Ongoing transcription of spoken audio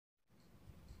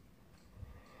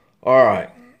All right,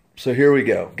 so here we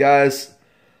go. Guys,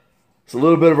 it's a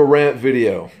little bit of a rant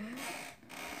video.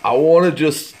 I want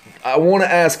to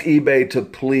ask eBay to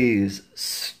please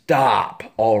stop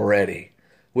already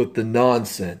with the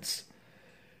nonsense.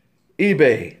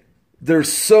 eBay,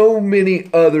 there's so many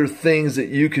other things that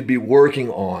you could be working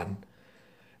on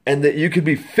and that you could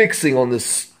be fixing on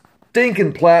this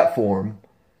stinking platform,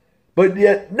 but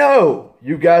yet, no,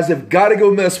 you guys have got to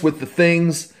go mess with the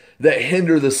things that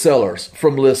hinder the sellers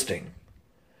from listing.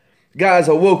 Guys,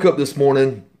 I woke up this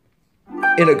morning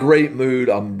in a great mood.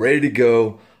 I'm ready to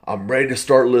go. I'm ready to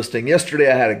start listing.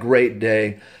 Yesterday I had a great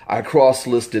day. I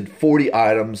cross-listed 40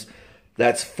 items.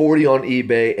 That's 40 on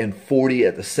eBay and 40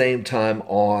 at the same time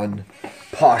on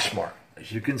Poshmark.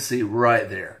 As you can see right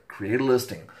there, create a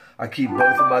listing. I keep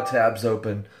both of my tabs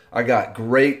open. I got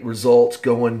great results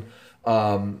going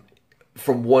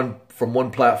from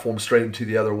one platform straight into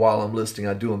the other while I'm listing.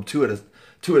 I do them two at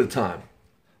a time,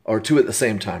 or two at the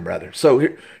same time rather.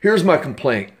 So here's my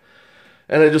complaint,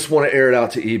 and I just want to air it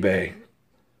out to eBay.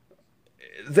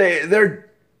 They're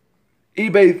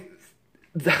eBay.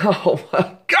 Oh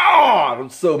my God, I'm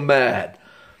so mad.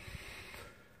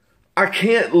 I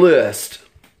can't list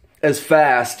as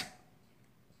fast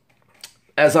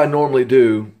as I normally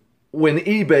do when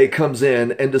eBay comes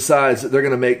in and decides that they're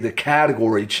going to make the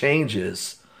category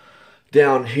changes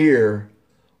down here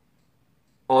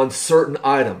on certain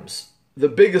items. The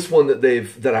biggest one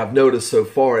that I've noticed so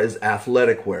far is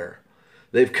athletic wear.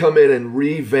 They've come in and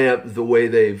revamped the way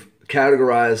they've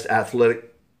categorized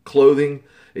athletic clothing.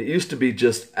 It used to be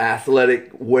just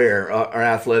athletic wear or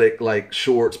athletic like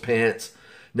shorts, pants.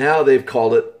 Now they've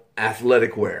called it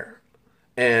athletic wear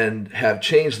and have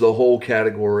changed the whole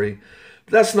category.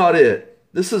 But that's not it.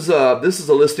 This is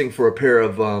a listing for a pair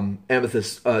of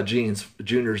amethyst jeans,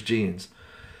 Junior's jeans.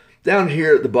 Down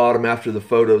here at the bottom, after the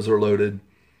photos are loaded,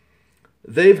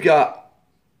 they've got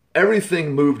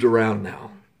everything moved around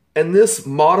now. And this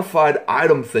modified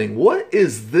item thing, what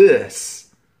is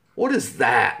this? What is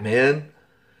that, man?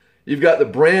 You've got the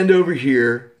brand over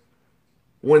here.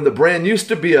 When the brand used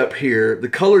to be up here, the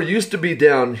color used to be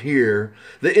down here,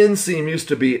 the inseam used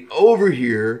to be over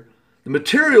here, the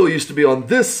material used to be on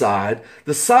this side,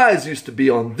 the size used to be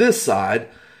on this side,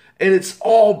 and it's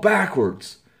all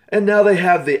backwards. And now they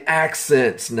have the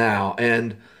accents now,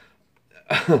 and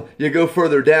you go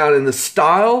further down, and the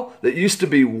style that used to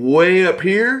be way up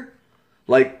here,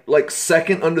 like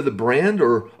second under the brand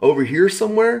or over here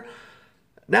somewhere,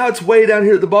 now it's way down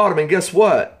here at the bottom, and guess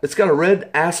what? It's got a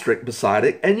red asterisk beside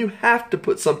it, and you have to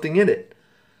put something in it.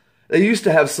 They used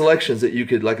to have selections that you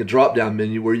could, like a drop-down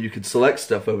menu where you could select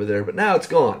stuff over there, but now it's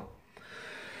gone.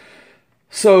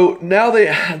 So now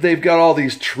they've got all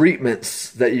these treatments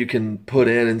that you can put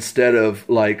in instead of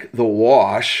like the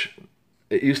wash.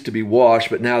 It used to be wash,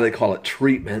 but now they call it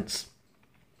treatments.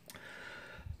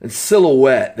 And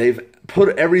silhouette, they've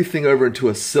put everything over into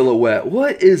a silhouette.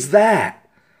 What is that?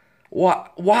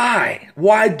 Why?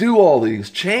 Why do all these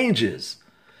changes?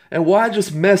 And why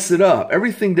just mess it up?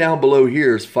 Everything down below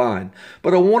here is fine.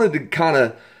 But I wanted to kind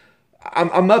of,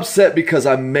 I'm upset because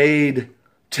I made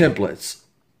templates,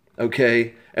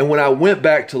 okay? And when I went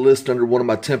back to list under one of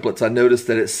my templates, I noticed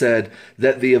that it said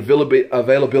that the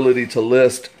availability to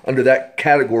list under that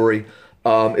category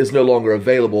is no longer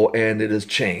available, and it has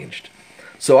changed.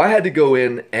 So I had to go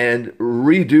in and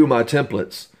redo my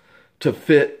templates to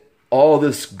fit all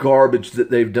this garbage that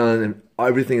they've done and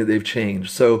everything that they've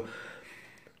changed. So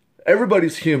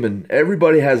everybody's human.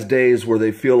 Everybody has days where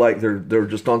they feel like they're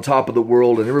just on top of the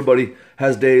world, and everybody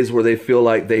has days where they feel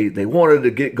like they wanted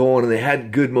to get going and they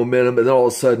had good momentum, but then all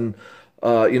of a sudden,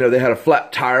 they had a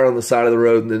flat tire on the side of the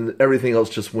road, and then everything else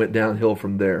just went downhill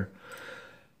from there.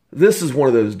 This is one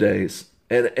of those days,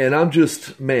 and I'm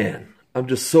just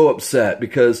so upset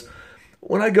because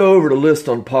when I go over to list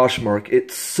on Poshmark,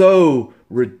 it's so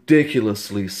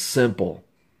ridiculously simple.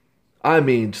 I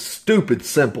mean, stupid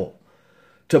simple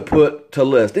to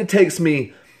list. It takes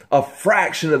me a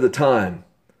fraction of the time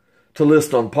to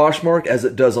list on Poshmark as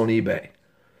it does on eBay.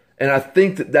 And I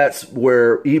think that that's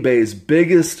where eBay's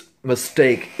biggest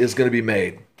mistake is going to be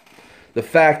made. The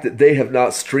fact that they have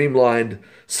not streamlined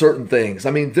certain things.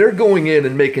 I mean, they're going in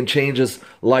and making changes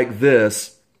like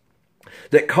this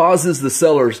that causes the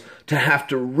sellers to have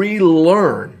to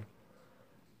relearn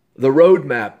the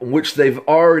roadmap, which they've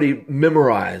already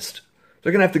memorized.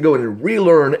 They're going to have to go in and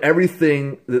relearn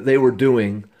everything that they were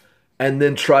doing and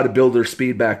then try to build their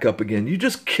speed back up again. You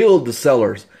just killed the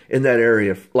sellers in that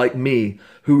area, like me,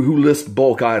 who list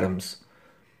bulk items,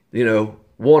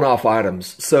 one-off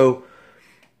items. So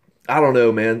I don't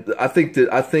know, man. I think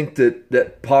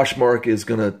that Poshmark is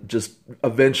gonna just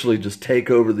eventually just take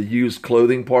over the used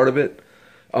clothing part of it,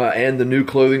 and the new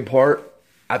clothing part.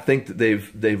 I think that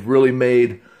they've really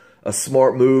made a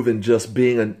smart move in just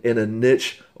being in a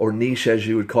niche, or niche as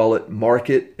you would call it,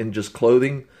 market in just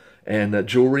clothing and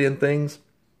jewelry and things,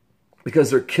 because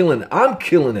they're killing it. I'm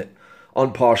killing it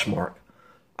on Poshmark.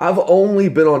 I've only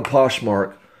been on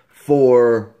Poshmark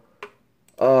for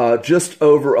just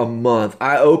over a month.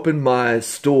 I opened my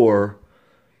store.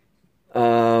 What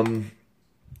am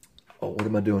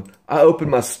I doing? I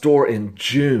opened my store in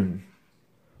June.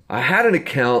 I had an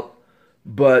account,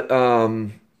 but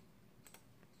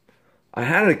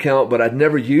I'd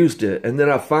never used it. And then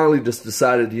I finally just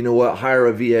decided, you know what, hire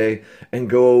a VA and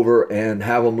go over and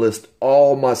have them list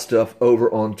all my stuff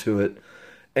over onto it.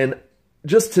 And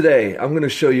just today, I'm going to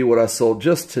show you what I sold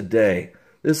just today.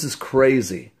 This is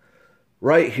crazy.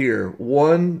 Right here,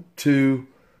 1, 2,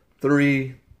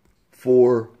 3,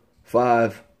 4,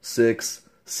 5, 6,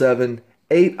 7,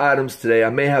 8 items today. I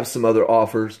may have some other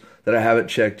offers that I haven't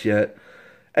checked yet.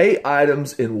 8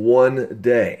 items in one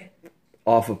day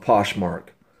off of Poshmark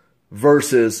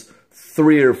versus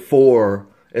 3 or 4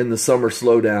 in the summer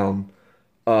slowdown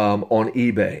on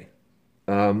eBay.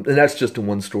 And that's just in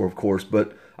one store, of course,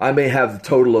 but I may have the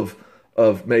total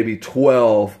of maybe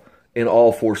 12 in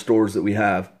all 4 stores that we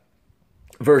have,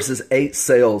 versus 8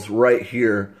 sales right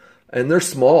here. And they're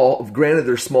small. Granted,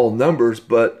 they're small numbers,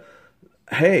 but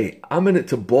hey, I'm in it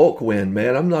to bulk win,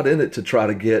 man. I'm not in it to try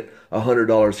to get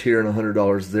 $100 here and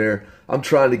 $100 there. I'm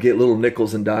trying to get little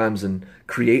nickels and dimes and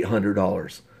create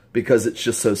 $100 because it's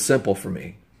just so simple for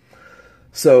me.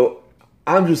 So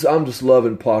I'm just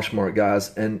loving Poshmark,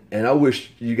 guys. And I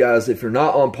wish you guys, if you're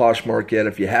not on Poshmark yet,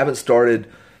 if you haven't started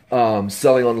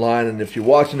selling online, and if you're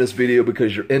watching this video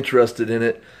because you're interested in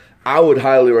it, I would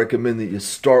highly recommend that you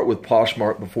start with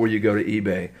Poshmark before you go to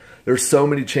eBay. There's so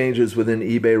many changes within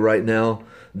eBay right now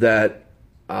that,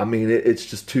 I mean, it's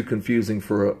just too confusing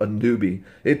for a newbie.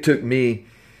 It took me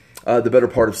the better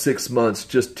part of 6 months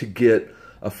just to get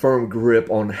a firm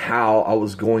grip on how I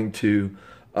was going to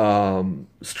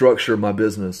structure my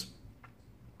business.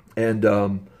 And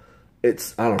I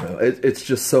don't know, it's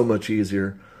just so much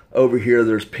easier. Over here,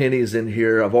 there's pennies in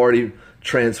here. I've already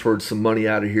transferred some money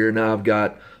out of here. Now I've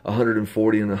got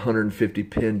 140 and 150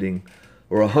 pending,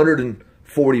 or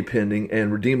 140 pending,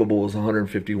 and redeemable is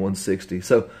 150, 160.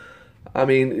 So, I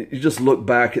mean, you just look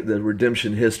back at the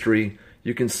redemption history,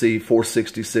 you can see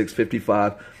 466,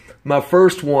 55. My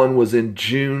first one was in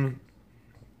June.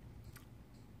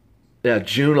 Yeah,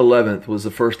 June 11th was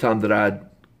the first time that I'd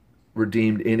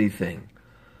redeemed anything.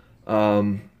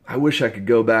 I wish I could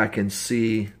go back and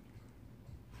see.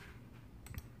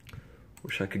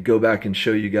 Wish I could go back and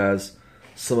show you guys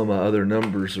some of my other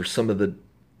numbers or some of the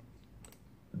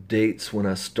dates when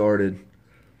I started.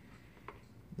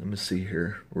 Let me see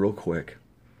here real quick.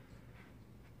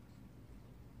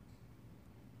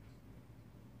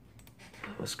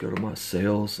 Let's go to my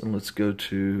sales and let's go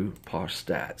to Posh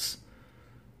Stats.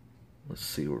 Let's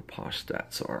see where Posh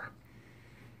Stats are.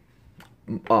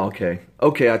 Oh, okay.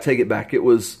 Okay, I take it back. It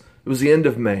was the end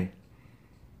of May.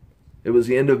 It was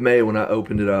the end of May when I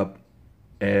opened it up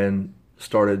and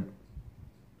started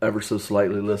ever so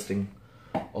slightly listing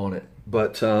on it.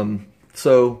 But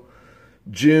so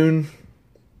June,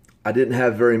 I didn't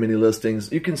have very many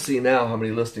listings. You can see now how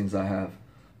many listings I have.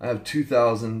 I have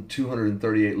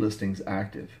 2,238 listings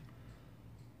active.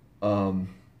 I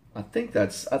think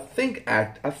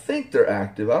they're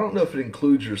active. I don't know if it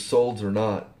includes your solds or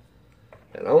not.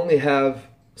 And I only have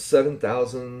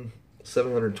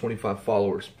 7,725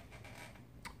 followers.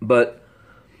 But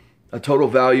a total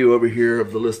value over here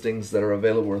of the listings that are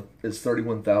available is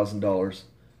 $31,000,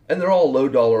 and they're all low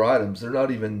dollar items. They're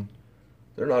not even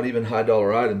high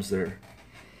dollar items there.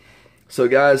 So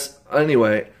guys,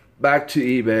 anyway, back to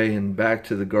eBay and back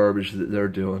to the garbage that they're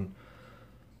doing.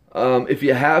 If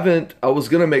you haven't, I was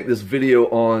gonna make this video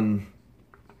on.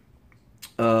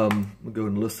 We'll go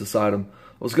and list this item.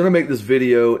 I was gonna make this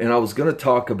video and I was gonna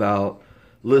talk about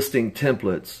listing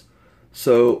templates.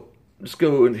 So just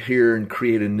go in here and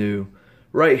create a new.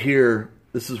 Right here,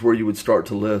 this is where you would start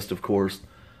to list, of course.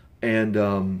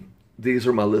 And these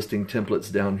are my listing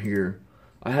templates down here.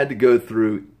 I had to go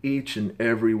through each and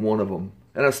every one of them.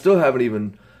 And I still haven't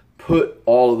even put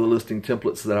all of the listing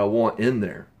templates that I want in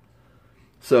there.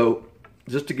 So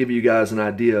just to give you guys an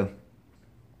idea,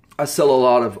 I sell a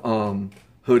lot of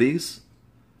hoodies,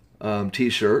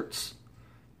 t-shirts,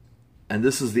 and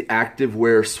this is the active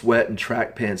wear sweat and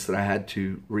track pants that I had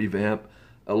to revamp,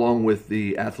 along with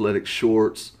the athletic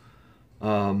shorts.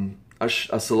 I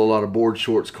sell a lot of board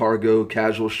shorts, cargo,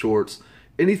 casual shorts.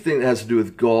 anything that has to do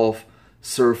with golf,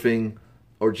 surfing,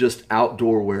 or just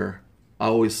outdoor wear.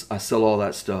 I sell all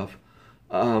that stuff.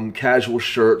 Casual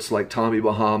shirts like Tommy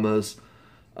Bahamas,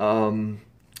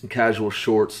 casual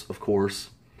shorts, of course,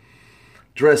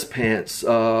 dress pants,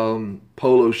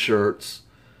 polo shirts,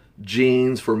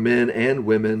 jeans for men and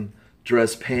women,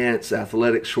 dress pants,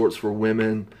 athletic shorts for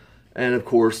women, and of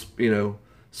course, you know,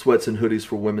 sweats and hoodies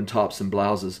for women, tops and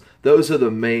blouses. Those are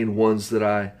the main ones that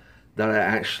I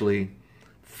actually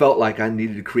felt like I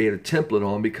needed to create a template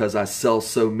on, because I sell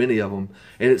so many of them,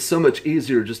 and it's so much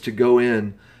easier just to go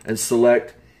in and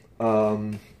select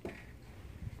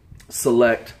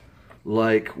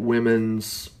like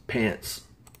women's pants,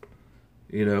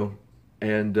 you know,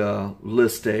 and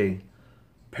list a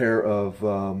pair of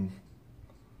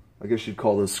I guess you'd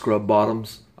call those scrub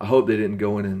bottoms. I hope they didn't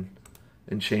go in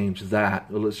and change that,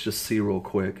 but let's just see real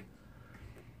quick.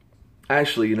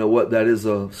 Actually, you know what, that is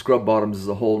scrub bottoms is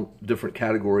a whole different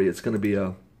category. It's going to be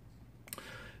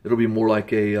it'll be more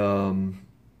like a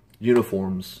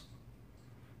uniforms.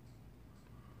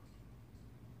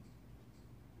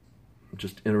 I'm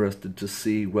just interested to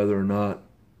see whether or not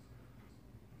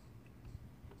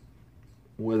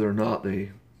they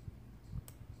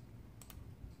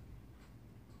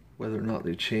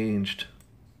changed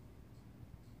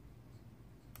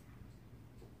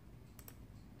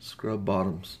scrub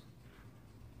bottoms.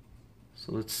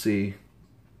 So let's see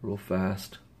real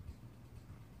fast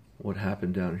what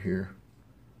happened down here.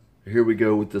 Here we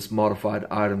go with this modified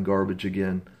item garbage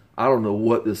again. I don't know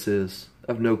what this is.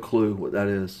 I have no clue what that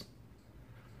is.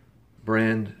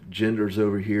 Brand, genders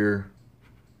over here.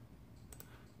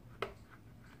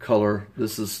 Color.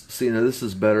 This is, see, now this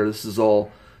is better. This is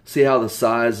all, see how the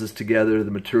size is together, the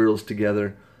material's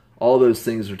together. All those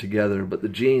things are together, but the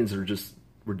jeans are just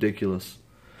ridiculous.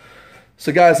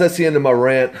 So guys, that's the end of my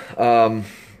rant.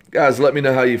 Guys, let me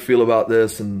know how you feel about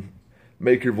this, and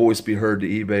make your voice be heard to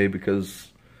eBay,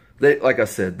 because they, like I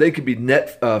said, they could be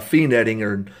fee netting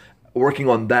or working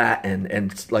on that and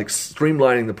like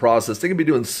streamlining the process. They could be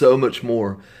doing so much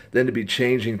more than to be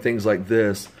changing things like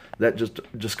this that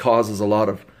just causes a lot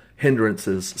of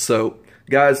hindrances. So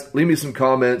guys, leave me some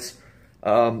comments.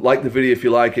 Like the video if you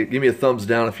like it. Give me a thumbs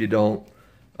down if you don't.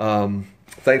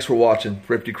 Thanks for watching.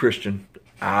 Thrifty Christian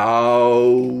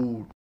out.